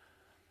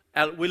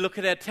 We look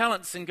at our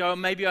talents and go,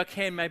 maybe I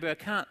can, maybe I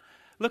can't.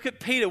 Look at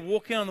Peter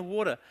walking on the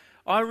water.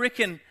 I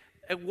reckon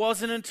it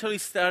wasn't until he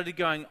started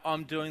going,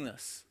 I'm doing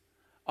this.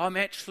 I'm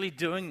actually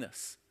doing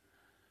this.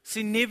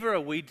 See, never are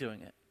we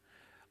doing it.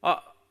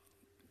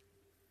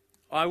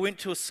 I went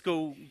to a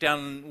school down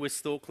in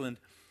West Auckland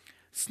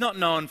It's not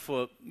known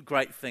for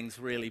great things,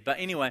 really. But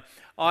anyway,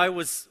 I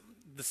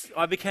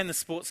became the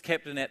sports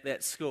captain at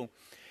that school.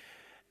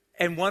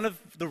 And one of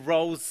the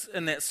roles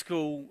in that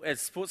school as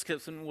sports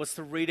captain was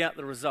to read out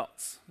the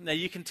results. Now,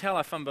 you can tell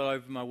I fumble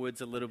over my words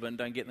a little bit and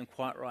don't get them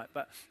quite right.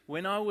 But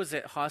when I was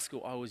at high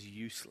school, I was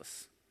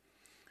useless.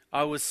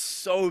 I was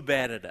so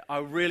bad at it. I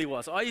really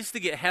was. I used to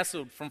get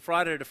hassled from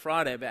Friday to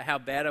Friday about how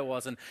bad I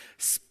was and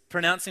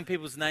pronouncing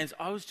people's names.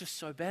 I was just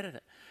so bad at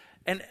it.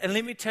 And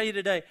let me tell you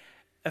today,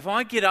 if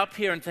I get up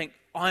here and think,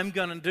 I'm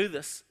going to do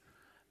this,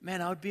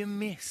 man, I would be a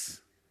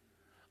mess.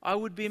 I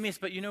would be a mess.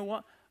 But you know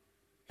what?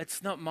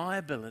 It's not my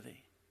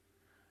ability.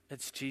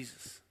 It's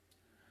Jesus.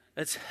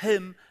 It's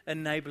Him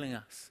enabling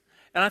us.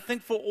 And I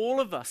think for all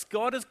of us,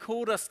 God has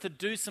called us to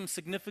do some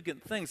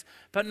significant things,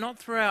 but not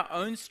through our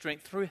own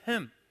strength, through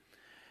Him.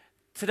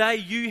 Today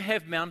you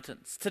have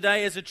mountains.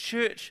 Today as a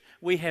church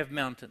we have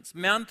mountains.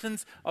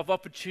 Mountains of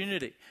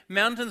opportunity.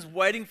 Mountains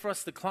waiting for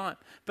us to climb.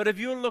 But if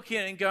you're looking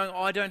at it and going,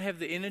 I don't have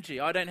the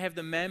energy, I don't have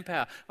the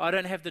manpower, I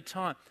don't have the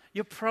time,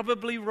 you're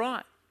probably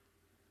right.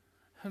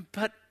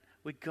 But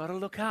we've got to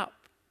look up.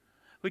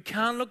 We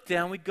can't look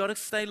down, we've got to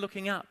stay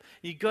looking up.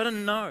 You've got to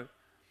know.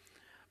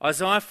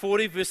 Isaiah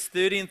 40 verse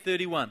 30 and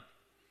 31.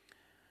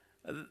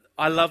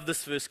 I love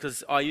this verse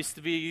because I used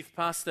to be a youth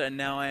pastor and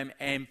now I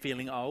am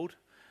feeling old.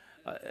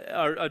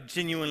 I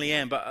genuinely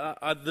am,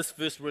 but this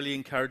verse really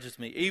encourages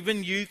me.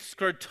 Even youths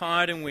grow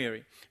tired and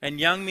weary, and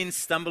young men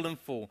stumble and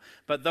fall.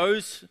 But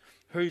those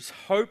whose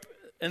hope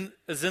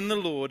is in the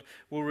Lord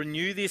will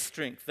renew their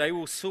strength. They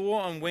will soar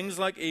on wings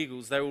like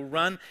eagles. They will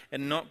run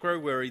and not grow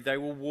weary. They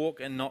will walk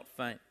and not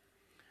faint.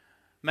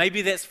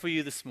 Maybe that's for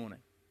you this morning.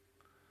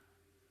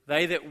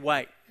 They that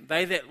wait,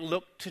 they that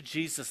look to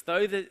Jesus,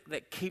 those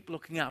that keep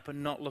looking up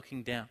and not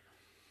looking down.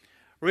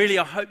 Really,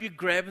 I hope you're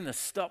grabbing this.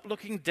 Stop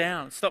looking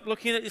down. Stop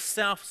looking at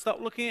yourself. Stop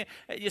looking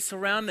at your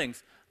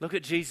surroundings. Look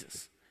at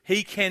Jesus.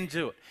 He can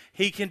do it.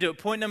 He can do it.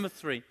 Point number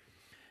 3,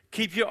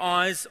 keep your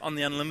eyes on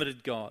the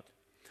unlimited God.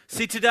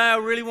 See, today I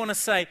really want to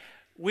say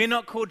we're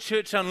not called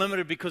Church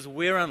Unlimited because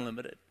we're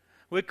unlimited.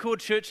 We're called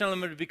Church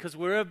Unlimited because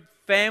we're a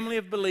family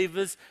of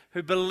believers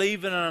who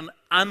believe in an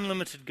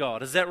unlimited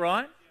God. Is that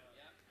right?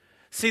 Yeah.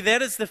 See,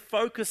 that is the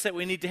focus that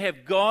we need to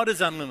have. God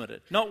is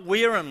unlimited, not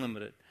we're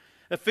unlimited.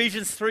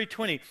 Ephesians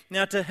 3:20,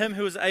 now to Him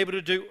who is able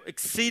to do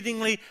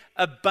exceedingly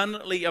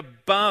abundantly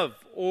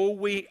above all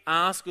we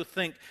ask or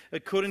think,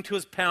 according to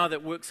His power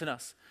that works in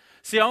us.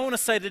 See, I want to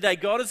say today,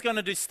 God is going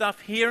to do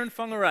stuff here in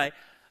Whangarei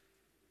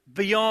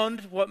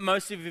beyond what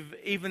most of you have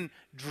even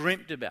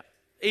dreamt about,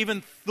 even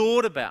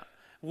thought about.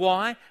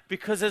 Why?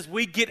 Because as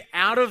we get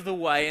out of the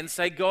way and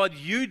say, God,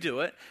 you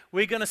do it,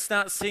 we're going to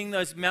start seeing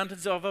those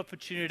mountains of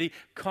opportunity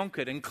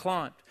conquered and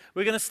climbed.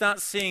 We're going to start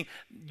seeing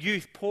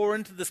youth pour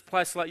into this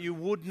place like you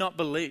would not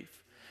believe.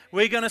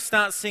 We're going to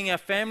start seeing our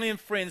family and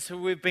friends who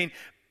we've been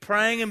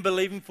praying and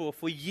believing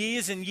for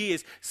years and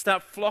years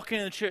start flocking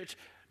in the church,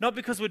 not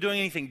because we're doing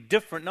anything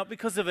different, not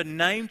because of a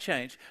name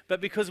change,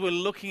 but because we're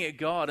looking at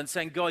God and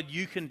saying, God,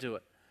 you can do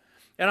it.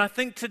 And I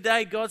think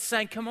today God's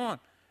saying, come on,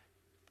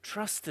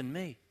 trust in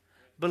me.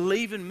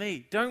 Believe in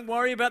me. Don't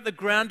worry about the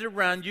ground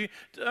around you.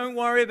 Don't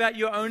worry about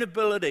your own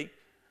ability.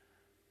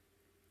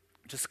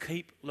 Just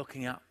keep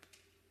looking up.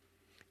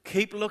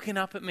 Keep looking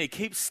up at me.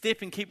 Keep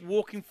stepping. Keep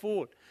walking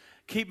forward.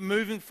 Keep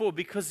moving forward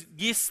because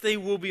yes, there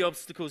will be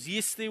obstacles.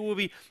 Yes, there will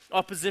be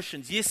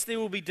oppositions. Yes, there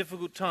will be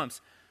difficult times.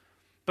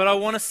 But I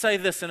want to say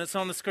this, and it's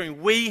on the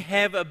screen. We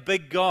have a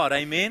big God.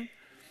 Amen?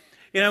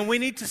 You know, we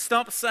need to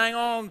stop saying,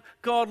 oh,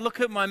 God, look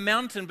at my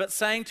mountain, but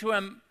saying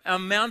to our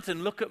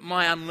mountain, look at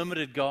my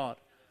unlimited God.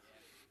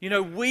 You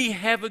know, we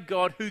have a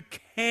God who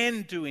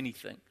can do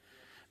anything.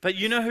 But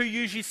you know who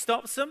usually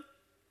stops him?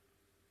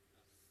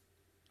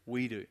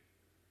 We do.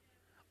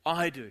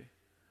 I do.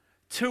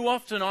 Too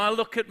often I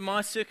look at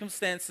my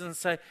circumstances and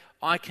say,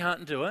 I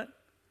can't do it.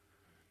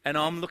 And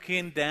I'm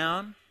looking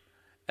down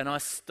and I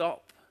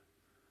stop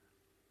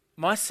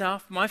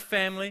myself, my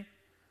family,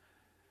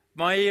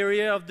 my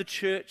area of the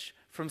church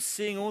from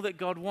seeing all that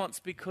God wants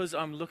because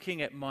I'm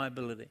looking at my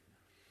ability.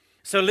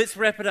 So let's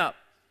wrap it up.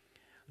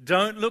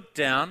 Don't look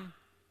down.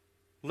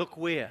 Look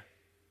where?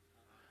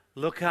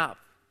 Look up.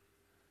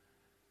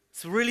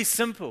 It's really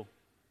simple.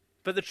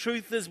 But the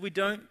truth is we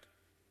don't.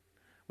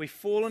 We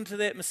fall into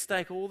that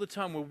mistake all the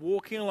time. We're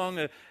walking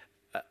along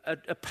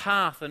a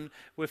path and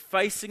we're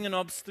facing an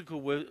obstacle.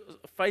 We're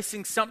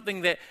facing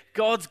something that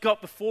God's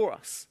got before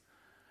us.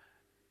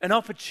 An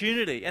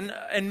opportunity.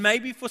 And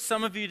maybe for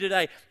some of you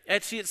today,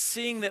 actually it's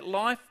seeing that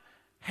life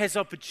has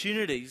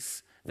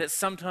opportunities that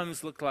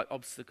sometimes look like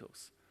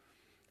obstacles.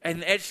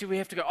 And actually we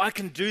have to go, I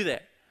can do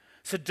that.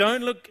 So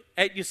don't look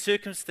at your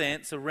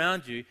circumstance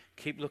around you,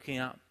 keep looking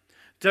up.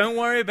 Don't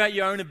worry about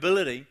your own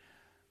ability.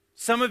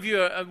 Some of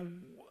you are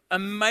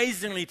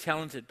amazingly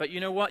talented, but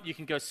you know what? You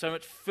can go so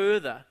much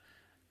further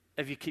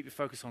if you keep your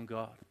focus on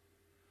God.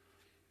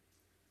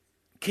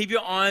 Keep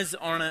your eyes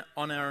on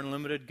our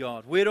unlimited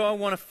God. Where do I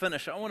want to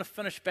finish? I want to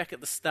finish back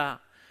at the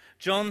start.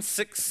 John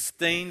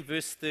 16,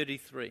 verse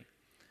 33.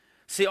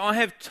 See, I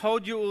have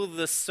told you all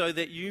this so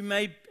that you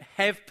may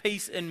have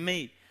peace in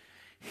me.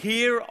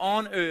 Here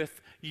on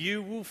earth,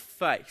 you will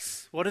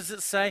face, what does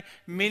it say?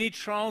 Many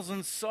trials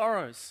and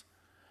sorrows.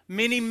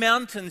 Many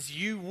mountains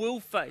you will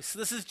face.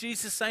 This is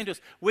Jesus saying to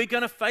us, we're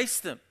going to face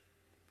them.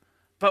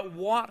 But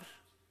what?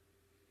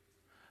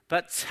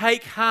 But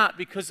take heart,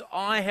 because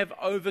I have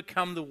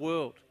overcome the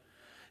world.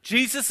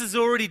 Jesus has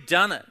already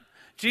done it.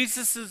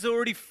 Jesus has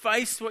already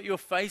faced what you're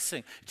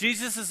facing.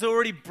 Jesus has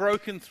already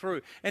broken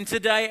through. And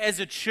today, as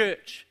a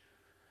church,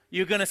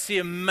 you're going to see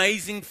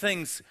amazing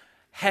things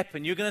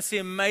happen. You're going to see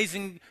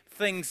amazing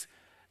things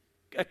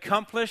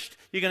accomplished.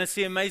 You're going to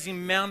see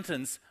amazing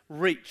mountains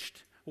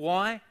reached.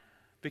 Why?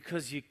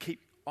 Because you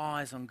keep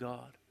eyes on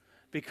God.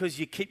 Because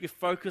you keep your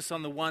focus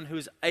on the one who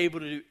is able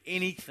to do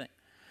anything.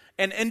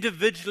 And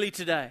individually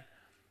today,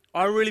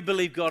 I really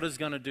believe God is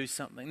going to do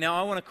something. Now,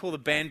 I want to call the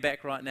band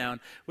back right now, and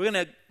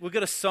we've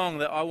got a song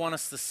that I want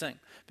us to sing,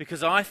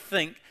 because I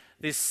think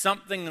there's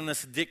something in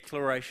this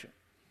declaration.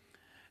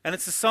 And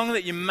it's a song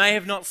that you may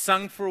have not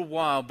sung for a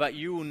while, but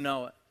you will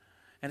know it.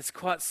 And it's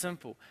quite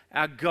simple.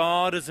 Our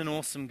God is an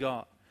awesome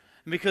God.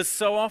 And because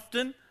so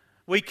often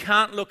we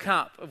can't look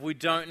up if we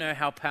don't know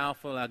how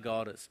powerful our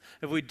God is,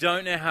 if we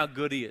don't know how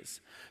good He is.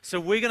 So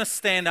we're going to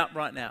stand up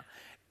right now.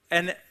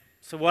 And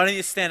so why don't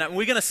you stand up? And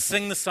we're going to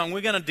sing the song.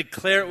 We're going to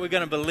declare it. We're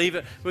going to believe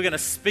it. We're going to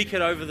speak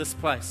it over this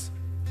place.